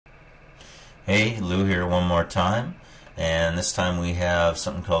Hey, Lou here one more time, and this time we have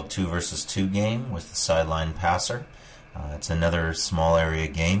something called 2 versus 2 game with the sideline passer. It's another small area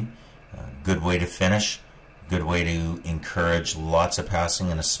game. Good way to finish, good way to encourage lots of passing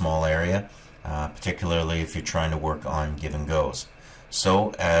in a small area, particularly if you're trying to work on give and goes.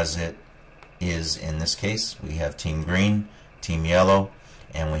 So as it is in this case, we have team green, team yellow,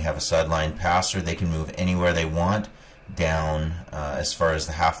 and we have a sideline passer. They can move anywhere they want down as far as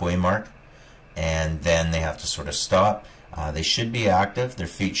the halfway mark, and then they have to sort of stop. They should be active. Their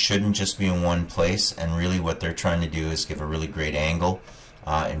feet shouldn't just be in one place, and really what they're trying to do is give a really great angle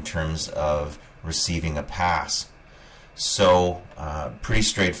in terms of receiving a pass. So pretty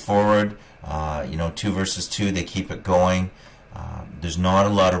straightforward. 2 versus 2, they keep it going. There's not a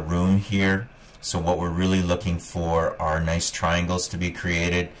lot of room here, so what we're really looking for are nice triangles to be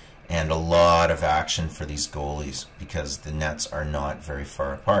created and a lot of action for these goalies because the nets are not very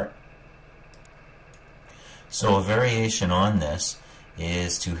far apart. So a variation on this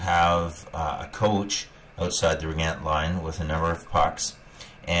is to have a coach outside the ring line with a number of pucks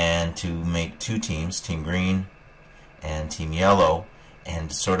and to make two teams, team green and team yellow,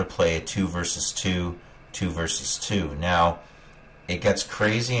 and sort of play a 2 versus 2, 2 versus 2. Now, it gets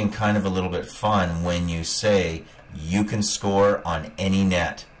crazy and kind of a little bit fun when you say you can score on any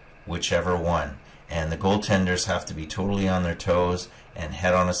net, whichever one. And the goaltenders have to be totally on their toes and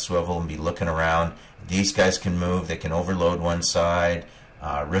head on a swivel and be looking around. These guys can move, they can overload one side,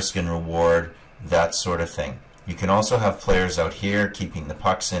 risk and reward, that sort of thing. You can also have players out here keeping the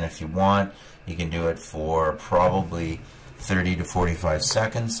pucks in if you want. You can do it for probably 30 to 45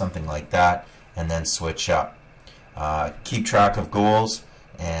 seconds, something like that, and then switch up. Keep track of goals,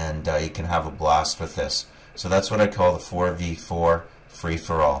 and you can have a blast with this. So that's what I call the 4v4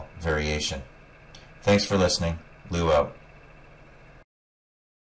 free-for-all variation. Thanks for listening. Lou out.